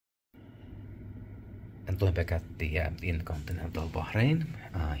I'm back at the InterContinental Bahrain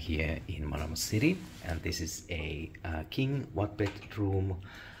here in Manama City, and this is a king one bedroom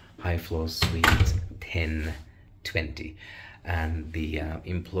high floor suite 1020. And the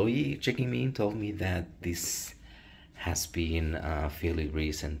employee checking me in told me that this has been fairly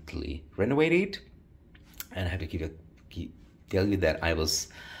recently renovated, and I have to tell you that I was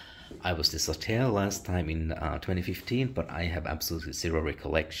this hotel last time in 2015, but I have absolutely zero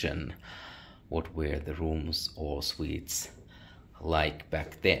recollection what were the rooms or suites like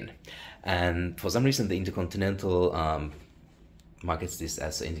back then. And for some reason the InterContinental markets this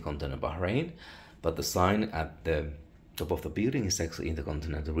as InterContinental Bahrain, but the sign at the top of the building is actually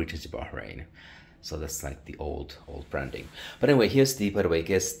InterContinental Regency Bahrain. So that's like the old branding. But anyway, here's the, by the way,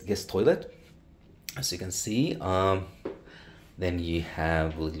 guest toilet. As you can see, then you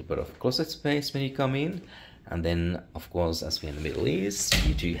have a little bit of closet space when you come in. And then, of course, as we're in the Middle East,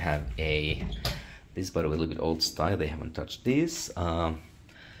 you do have this is by the way a little bit old style, they haven't touched this, a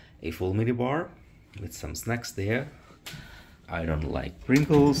full mini bar with some snacks there. I don't like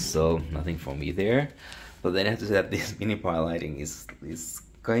Pringles, so nothing for me there. But then I have to say that this mini bar lighting is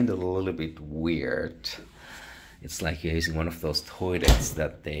kind of a little bit weird. It's like you're using one of those toilets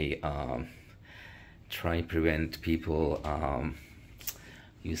that they try and prevent people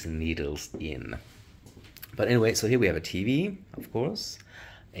using needles in. But anyway, so here we have a TV, of course,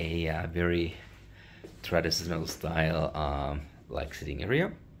 a very traditional style like sitting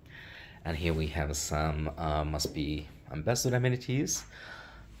area, and here we have some must be ambassador amenities,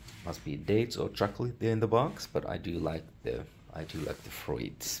 must be dates or chocolate there in the box. But I do like the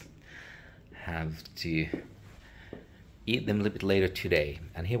fruits. Have to eat them a little bit later today.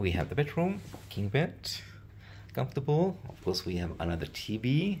 And here we have the bedroom, king bed, comfortable. Of course, we have another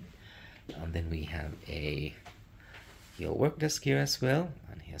TV. And then we have your work desk here as well,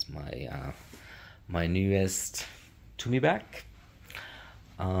 and here's my my newest Tumi bag.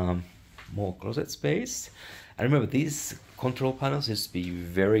 More closet space. I remember these control panels used to be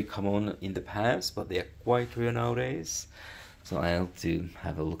very common in the past, but they are quite rare nowadays. So I'll have to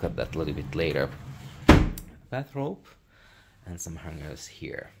have a look at that a little bit later. Bathrobe and some hangers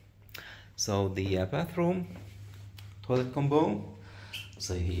here. So the bathroom toilet combo.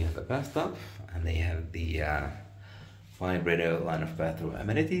 So here you have a bathtub, and they have the fine red line of bathroom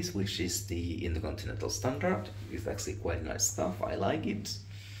amenities, which is the InterContinental standard. It's actually quite nice stuff. I like it.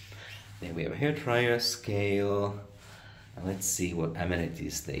 Then we have a hair dryer, scale, and let's see what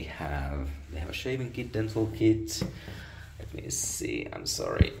amenities they have. They have a shaving kit, dental kit. Let me see. I'm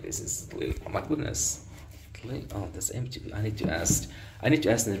sorry. This is oh my goodness. Oh, that's empty. I need to ask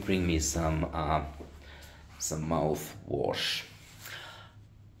them to bring me some mouthwash.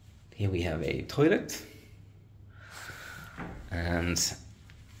 Here we have a toilet, and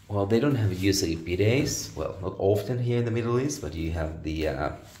well, they don't have usually bidets. Well, not often here in the Middle East, but you have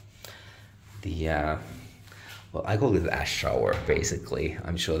the well, I call it the ash shower. Basically,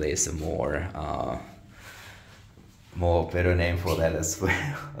 I'm sure there's a more better name for that as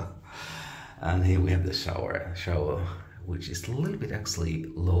well. And here we have the shower, which is a little bit actually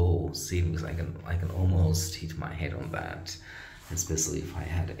low ceiling, because I can almost hit my head on that. Especially if I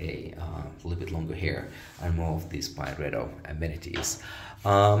had a little bit longer hair, and more of these Pyredo amenities.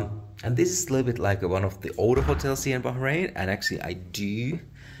 And this is a little bit like one of the older hotels here in Bahrain, and actually I do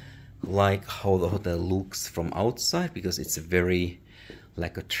like how the hotel looks from outside, because it's a very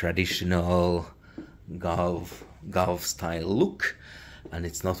like a traditional Gulf style look, and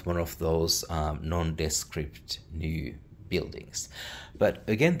it's not one of those nondescript new buildings. But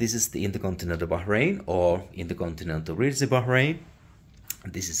again, this is the InterContinental Bahrain or InterContinental Regency Bahrain.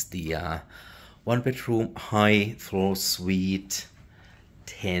 This is the one bedroom high floor suite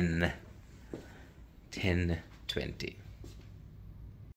 1020.